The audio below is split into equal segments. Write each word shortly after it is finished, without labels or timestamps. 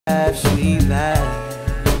Sweet life,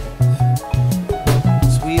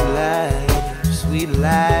 sweet life, sweet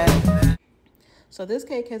life. So this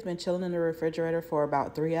cake has been chilling in the refrigerator for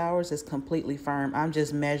about 3 hours. It's completely firm. I'm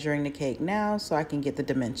just measuring the cake now so I can get the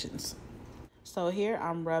dimensions. So here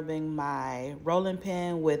I'm rubbing my rolling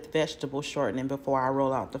pin with vegetable shortening before I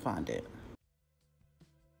roll out the fondant.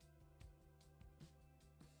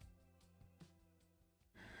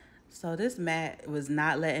 So this mat was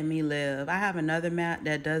not letting me live. I have another mat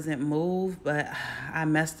that doesn't move, but I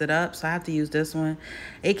messed it up, so I have to use this one.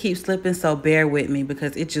 It keeps slipping, so bear with me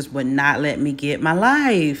because it just would not let me get my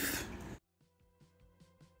life.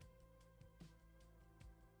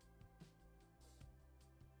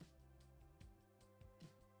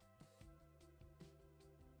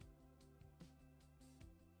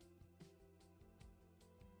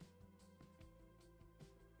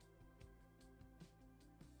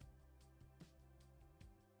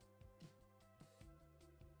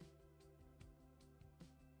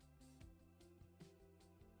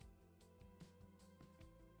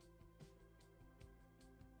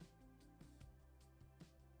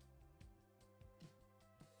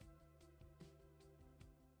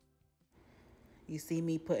 You see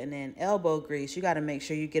me putting in elbow grease. You got to make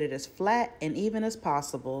sure you get it as flat and even as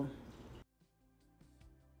possible.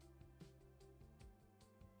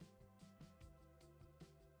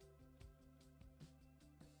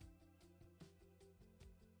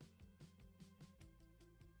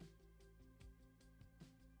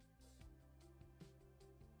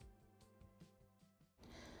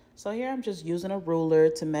 So here I'm just using a ruler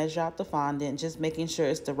to measure out the fondant, just making sure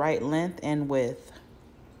it's the right length and width.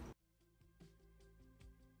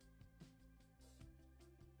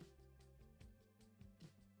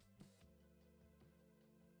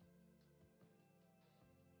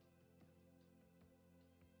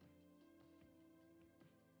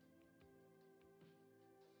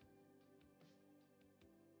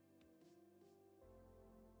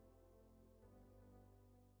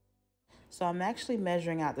 So I'm actually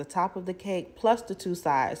measuring out the top of the cake plus the two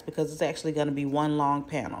sides because it's actually going to be one long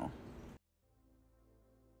panel.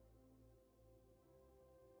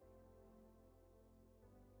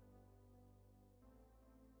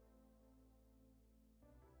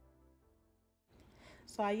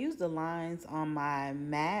 So I use the lines on my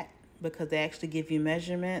mat because they actually give you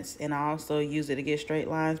measurements, and I also use it to get straight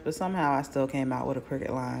lines, but somehow I still came out with a crooked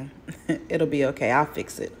line. It'll be okay, I'll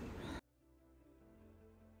fix it.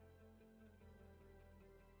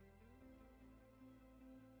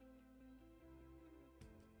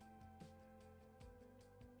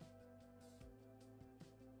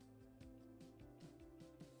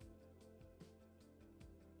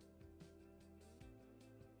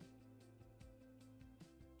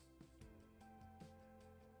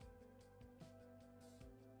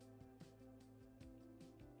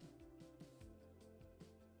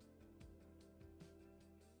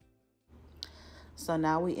 So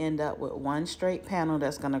now we end up with one straight panel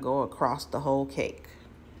that's gonna go across the whole cake.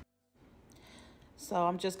 So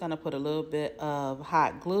I'm just gonna put a little bit of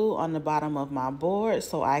hot glue on the bottom of my board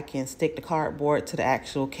so I can stick the cardboard to the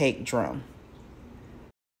actual cake drum.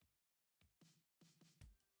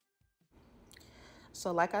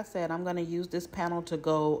 So like I said, I'm gonna use this panel to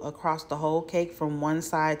go across the whole cake from one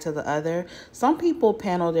side to the other. Some people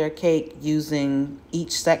panel their cake using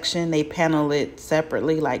each section. They panel it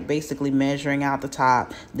separately, like basically measuring out the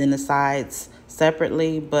top, then the sides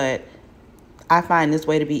separately. But I find this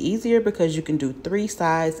way to be easier because you can do 3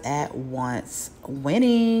 sides at once.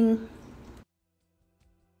 Winning.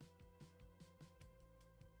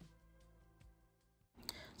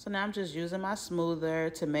 So now I'm just using my smoother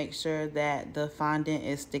to make sure that the fondant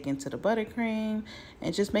is sticking to the buttercream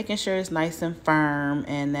and just making sure it's nice and firm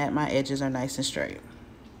and that my edges are nice and straight.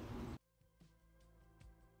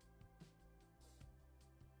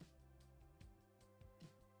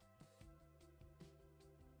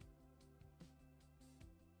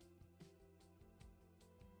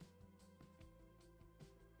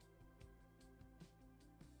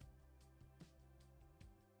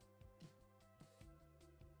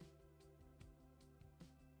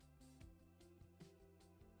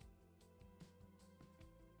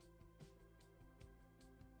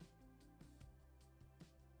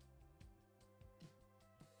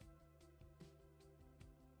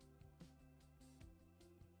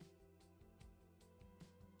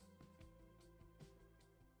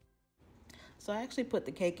 So I actually put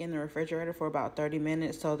the cake in the refrigerator for about 30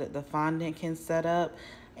 minutes so that the fondant can set up.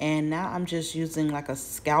 And now I'm just using like a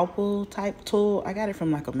scalpel type tool. I got it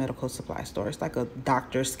from like a medical supply store. It's like a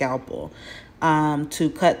doctor's scalpel, to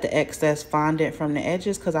cut the excess fondant from the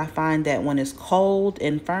edges, because I find that when it's cold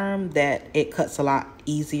and firm that it cuts a lot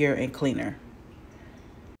easier and cleaner.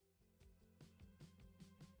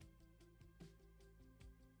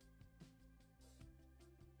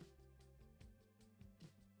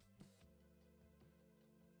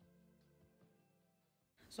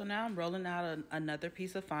 So now I'm rolling out another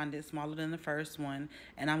piece of fondant smaller than the first one,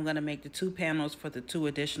 and I'm going to make the two panels for the two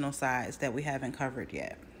additional sides that we haven't covered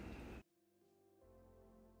yet.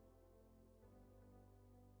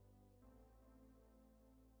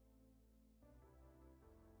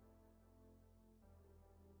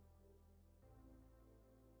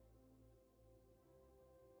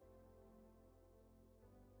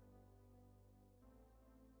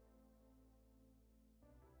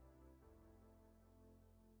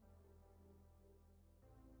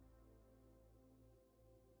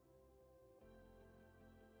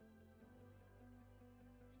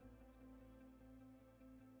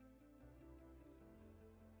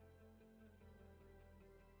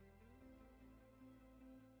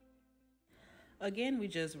 Again, we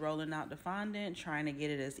just rolling out the fondant, trying to get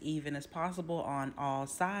it as even as possible on all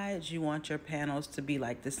sides. You want your panels to be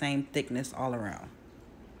like the same thickness all around.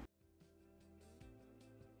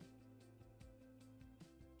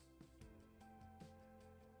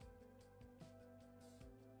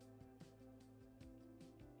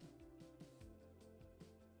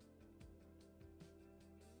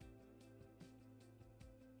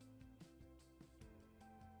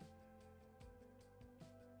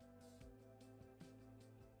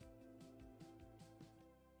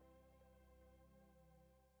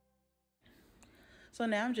 So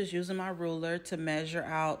now I'm just using my ruler to measure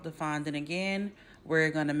out the fondant again. We're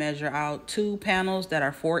going to measure out two panels that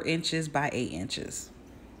are 4 inches by 8 inches.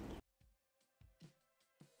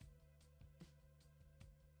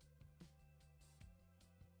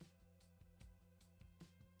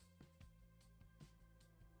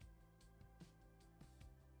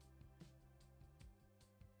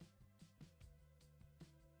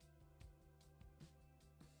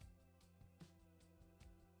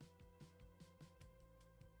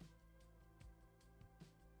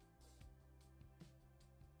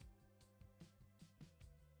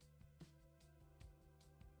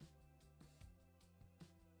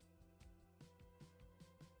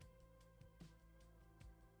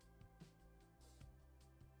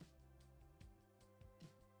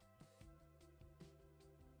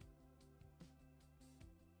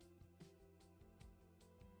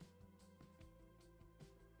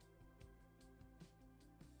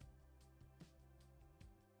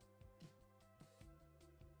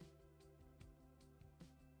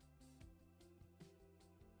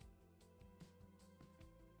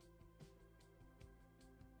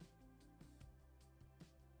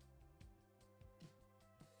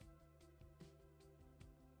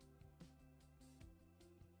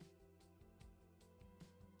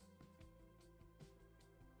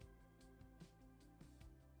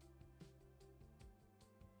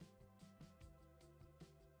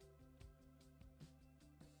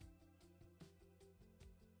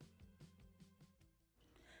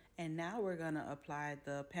 And now we're going to apply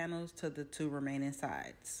the panels to the two remaining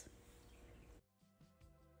sides.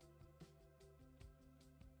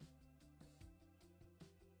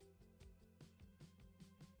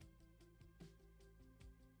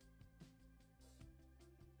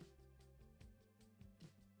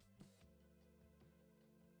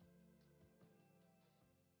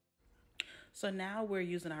 So now we're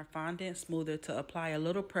using our fondant smoother to apply a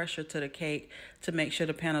little pressure to the cake to make sure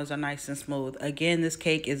the panels are nice and smooth. Again, this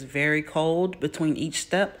cake is very cold. Between each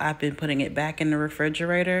step, I've been putting it back in the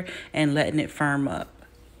refrigerator and letting it firm up.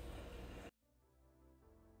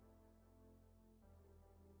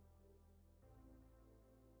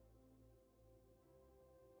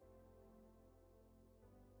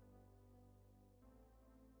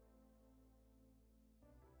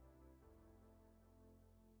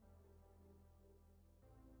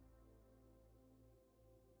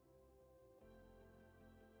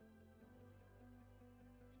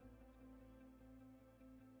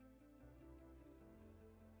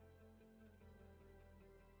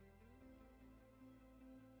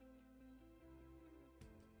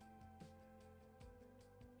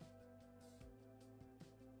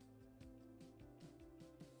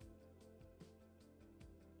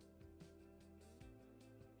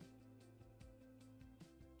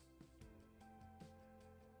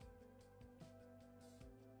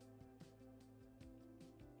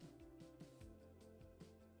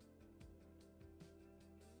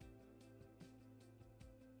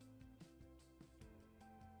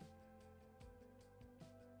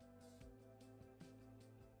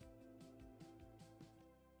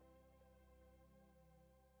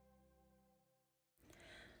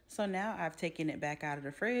 So now I've taken it back out of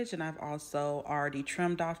the fridge and I've also already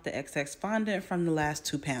trimmed off the excess fondant from the last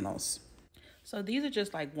two panels. So these are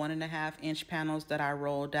just like 1.5 inch panels that I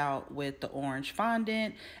rolled out with the orange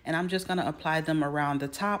fondant, and I'm just gonna apply them around the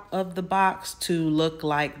top of the box to look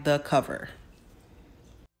like the cover.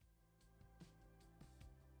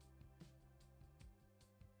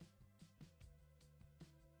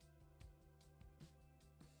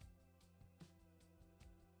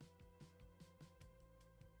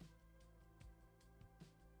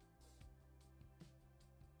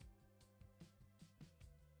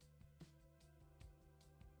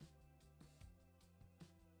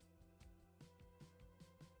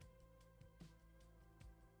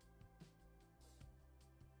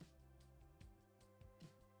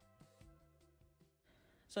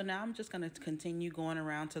 So now I'm just going to continue going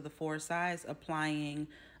around to the four sides, applying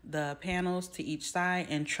the panels to each side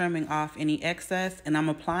and trimming off any excess. And I'm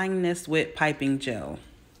applying this with piping gel.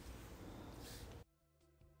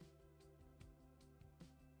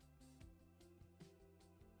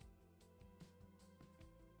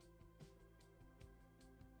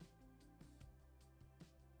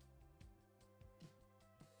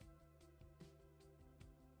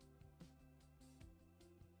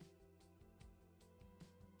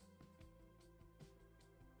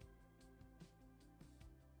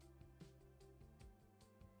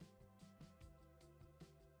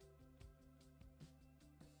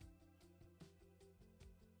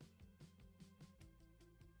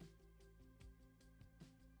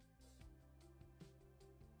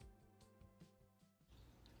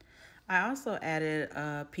 I also added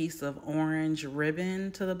a piece of orange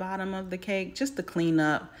ribbon to the bottom of the cake just to clean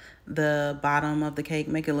up the bottom of the cake,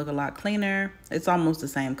 make it look a lot cleaner. It's almost the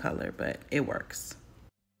same color, but it works.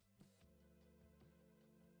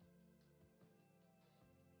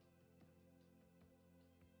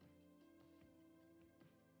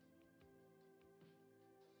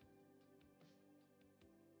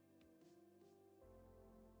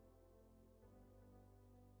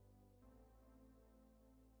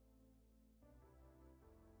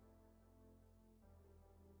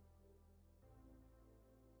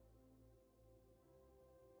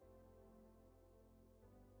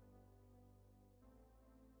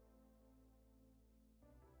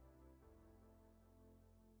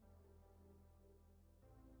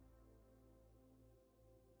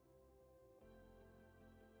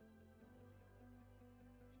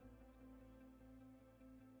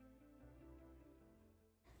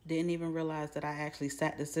 Didn't even realize that I actually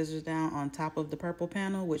sat the scissors down on top of the purple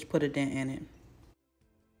panel, which put a dent in it.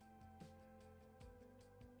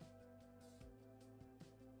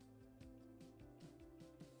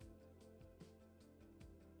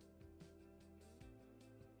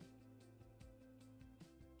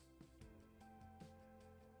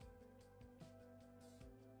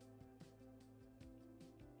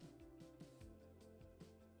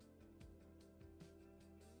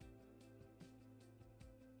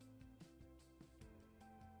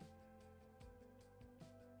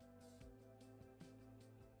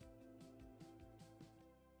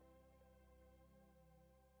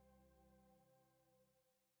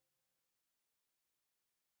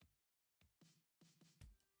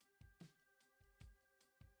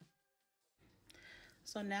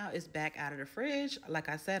 So now it's back out of the fridge. Like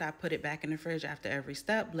I said, I put it back in the fridge after every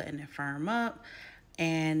step, letting it firm up.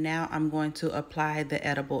 And now I'm going to apply the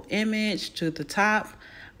edible image to the top,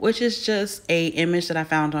 which is just a image that I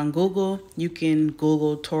found on Google. You can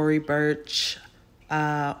Google Tory Burch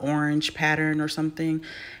orange pattern or something,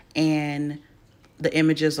 and the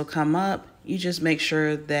images will come up. You just make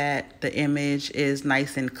sure that the image is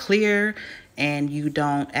nice and clear and you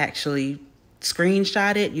don't actually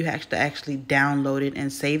screenshot it. You have to actually download it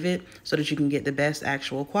and save it so that you can get the best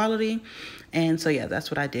actual quality. And so yeah,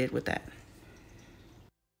 that's what I did with that.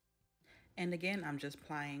 And again, I'm just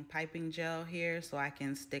applying piping gel here so I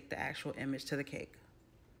can stick the actual image to the cake.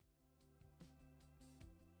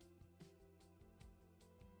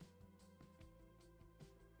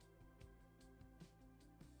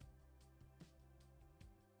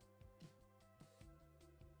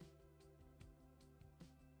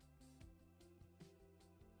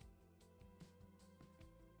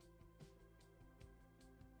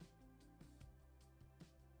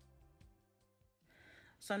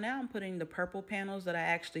 So now I'm putting the purple panels that I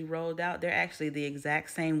actually rolled out. They're actually the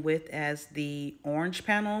exact same width as the orange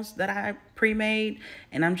panels that I pre-made.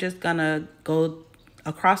 And I'm just gonna go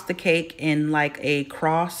across the cake in like a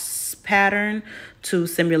cross pattern to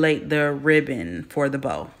simulate the ribbon for the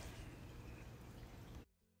bow.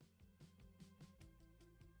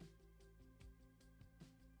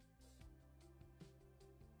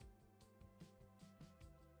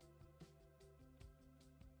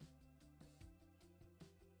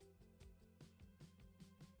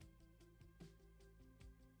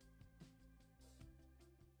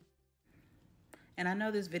 And I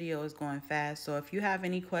know this video is going fast, so if you have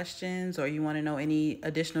any questions or you want to know any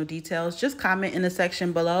additional details, just comment in the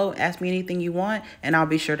section below, ask me anything you want, and I'll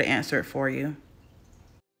be sure to answer it for you.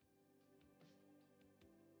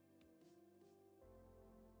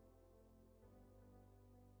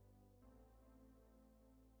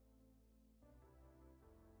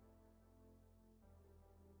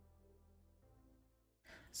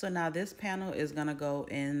 So now this panel is gonna go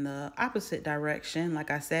in the opposite direction, like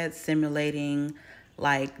I said, simulating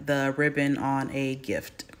like the ribbon on a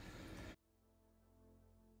gift.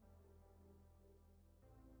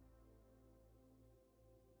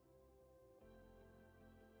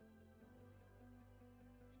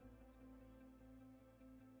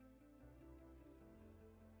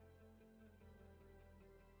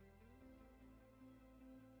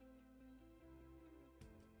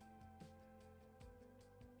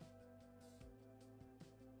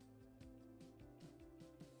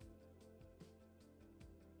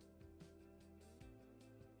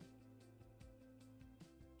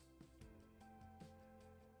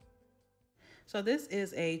 So this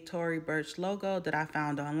is a Tory Burch logo that I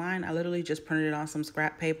found online. I literally just printed it on some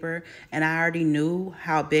scrap paper, and I already knew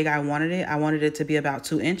how big I wanted it. I wanted it to be about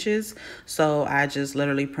 2 inches. So I just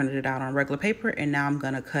literally printed it out on regular paper, and now I'm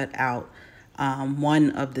gonna cut out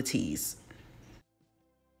one of the T's.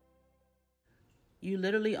 You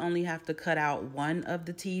literally only have to cut out one of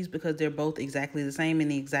the T's because they're both exactly the same and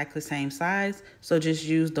the exactly same size. So just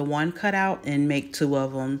use the one cutout and make 2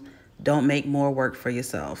 of them. Don't make more work for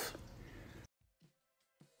yourself.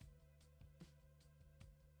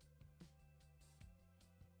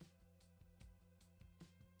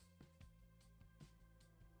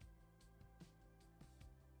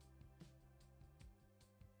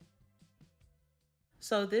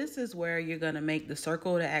 So this is where you're gonna make the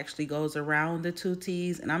circle that actually goes around the 2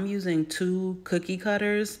 T's, and I'm using 2 cookie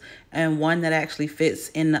cutters and one that actually fits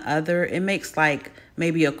in the other. It makes like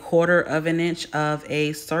maybe 1/4 of an inch of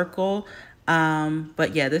a circle.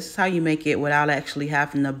 But yeah, this is how you make it without actually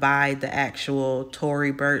having to buy the actual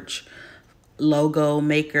Tory Burch logo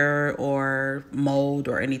maker or mold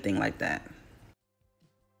or anything like that.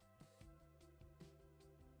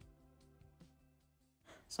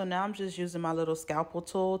 So now I'm just using my little scalpel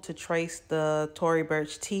tool to trace the Tory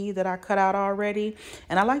Burch T that I cut out already.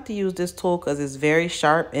 And I like to use this tool because it's very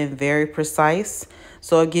sharp and very precise.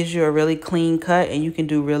 So it gives you a really clean cut and you can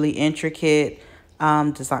do really intricate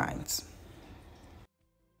designs.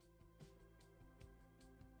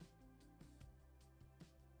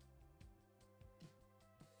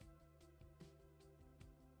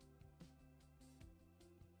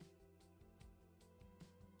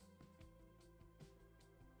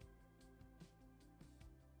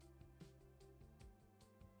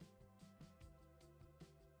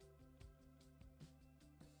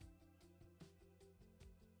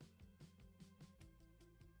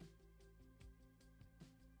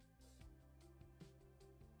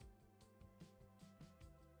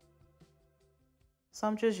 So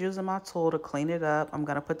I'm just using my tool to clean it up. I'm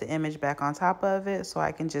gonna put the image back on top of it so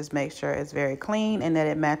I can just make sure it's very clean and that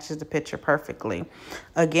it matches the picture perfectly.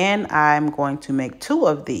 Again, I'm going to make 2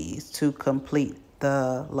 of these to complete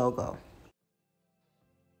the logo.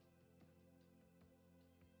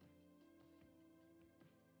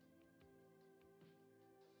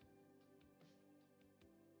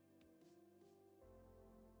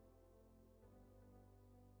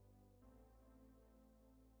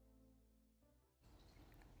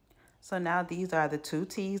 So now these are the 2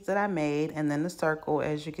 T's that I made, and then the circle,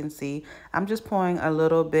 as you can see. I'm just pouring a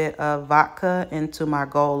little bit of vodka into my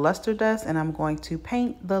gold luster dust, and I'm going to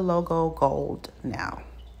paint the logo gold now.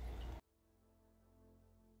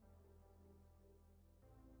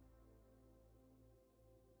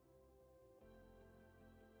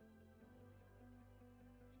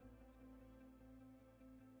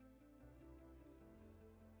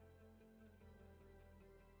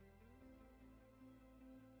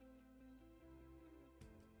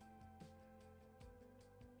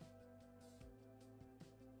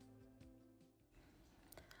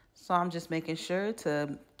 So I'm just making sure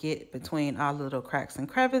to get between all the little cracks and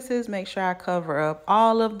crevices, make sure I cover up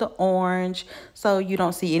all of the orange so you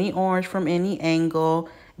don't see any orange from any angle.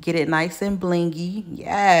 Get it nice and blingy.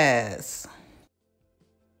 Yes.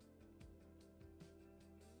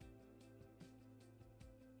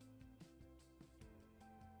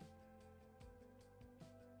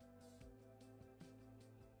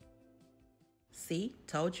 See,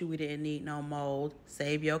 told you we didn't need no mold.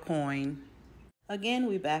 Save your coin. Again,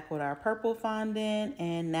 we back with our purple fondant,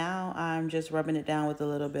 and now I'm just rubbing it down with a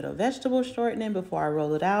little bit of vegetable shortening before I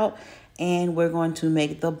roll it out. And we're going to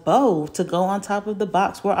make the bow to go on top of the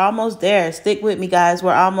box. We're almost there. Stick with me, guys.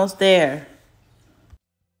 We're almost there.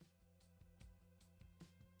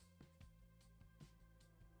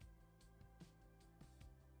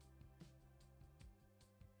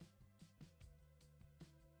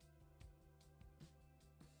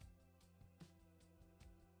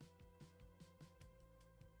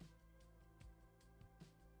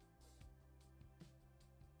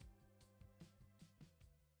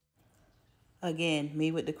 Again,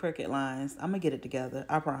 me with the crooked lines. I'm going to get it together.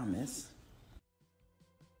 I promise.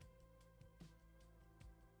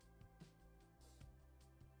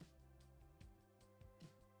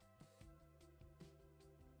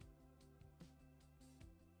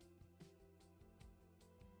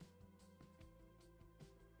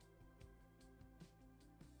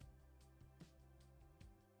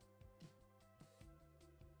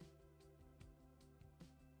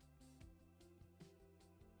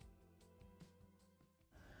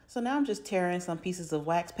 So now I'm just tearing some pieces of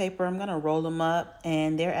wax paper. I'm going to roll them up,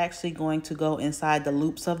 and they're actually going to go inside the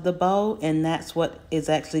loops of the bow, and that's what is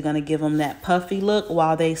actually going to give them that puffy look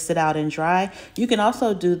while they sit out and dry. You can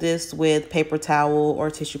also do this with paper towel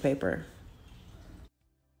or tissue paper.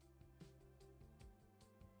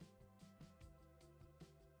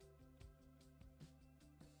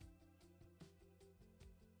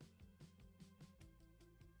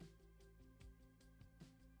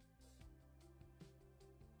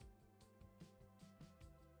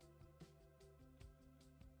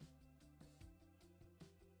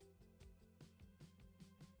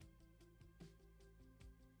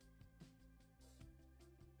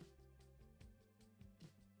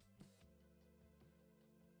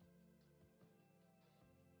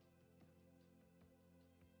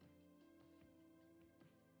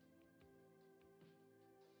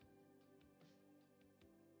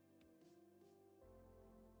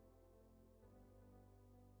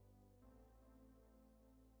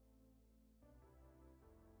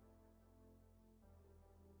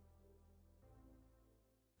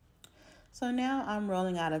 So now I'm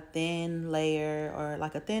rolling out a thin layer or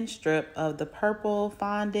like a thin strip of the purple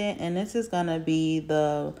fondant, and this is going to be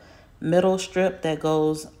the middle strip that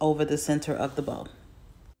goes over the center of the bow.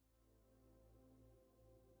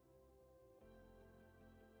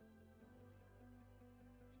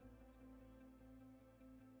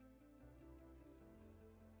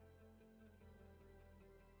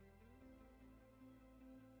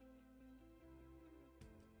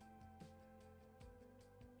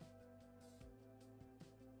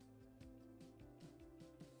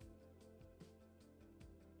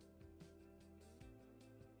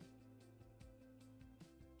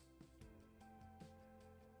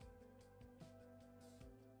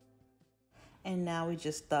 And now we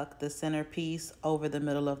just stuck the centerpiece over the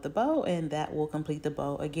middle of the bow, and that will complete the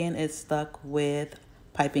bow. Again, it's stuck with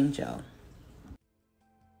piping gel.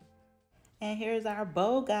 And here's our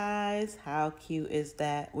bow, guys. How cute is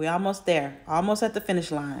that? We're almost there, almost at the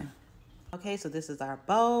finish line. Okay, so this is our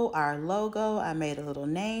bow, our logo. I made a little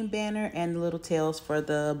name banner and the little tails for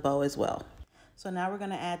the bow as well. So now we're going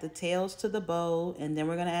to add the tails to the bow, and then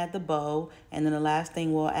we're going to add the bow, and then the last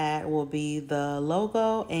thing we'll add will be the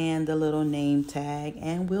logo and the little name tag,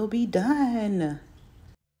 and we'll be done.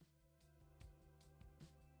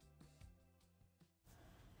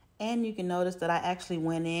 And you can notice that I actually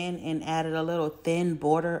went in and added a little thin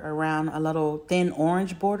border around, a little thin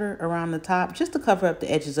orange border around the top, just to cover up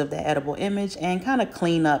the edges of the edible image and kind of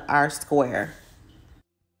clean up our square.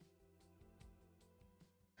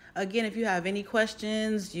 Again, if you have any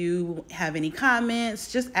questions, you have any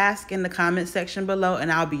comments, just ask in the comment section below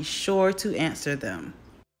and I'll be sure to answer them.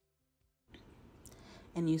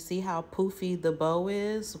 And you see how poofy the bow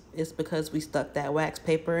is? It's because we stuck that wax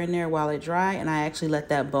paper in there while it dried, and I actually let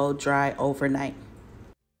that bow dry overnight.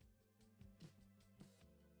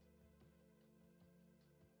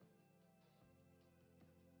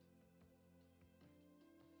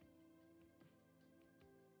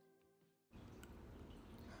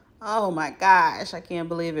 Oh my gosh, I can't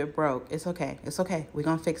believe it broke. It's okay. It's okay. We're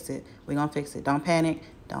going to fix it. We're going to fix it. Don't panic.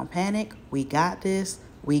 Don't panic. We got this.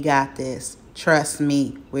 We got this. Trust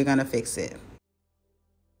me. We're going to fix it.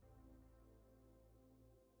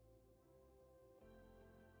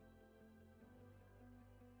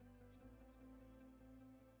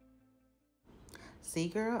 See,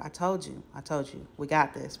 girl, I told you. I told you. We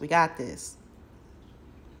got this. We got this.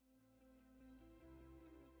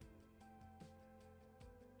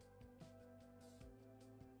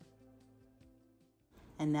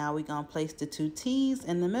 And now we're going to place the two T's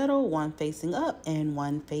in the middle, one facing up and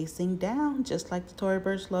one facing down, just like the Tory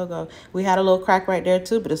Burch logo. We had a little crack right there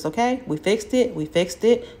too, but it's okay. We fixed it. We fixed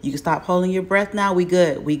it. You can stop holding your breath now. We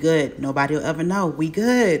good. We good. Nobody will ever know. We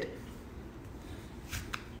good.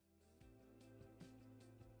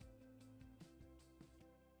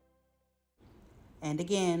 And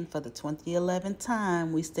again, for the 2011th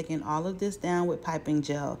time, we sticking all of this down with piping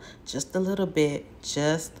gel. Just a little bit,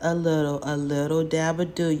 just a little dab will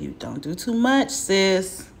do you. Don't do too much,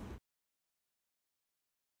 sis.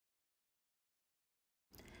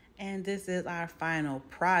 And this is our final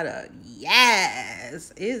product.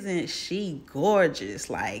 Yes, isn't she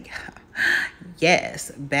gorgeous? Like,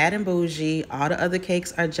 yes, bad and bougie. All the other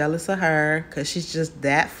cakes are jealous of her because she's just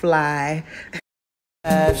that fly.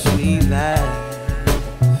 Sweet life,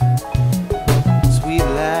 sweet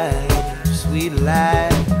life, sweet life.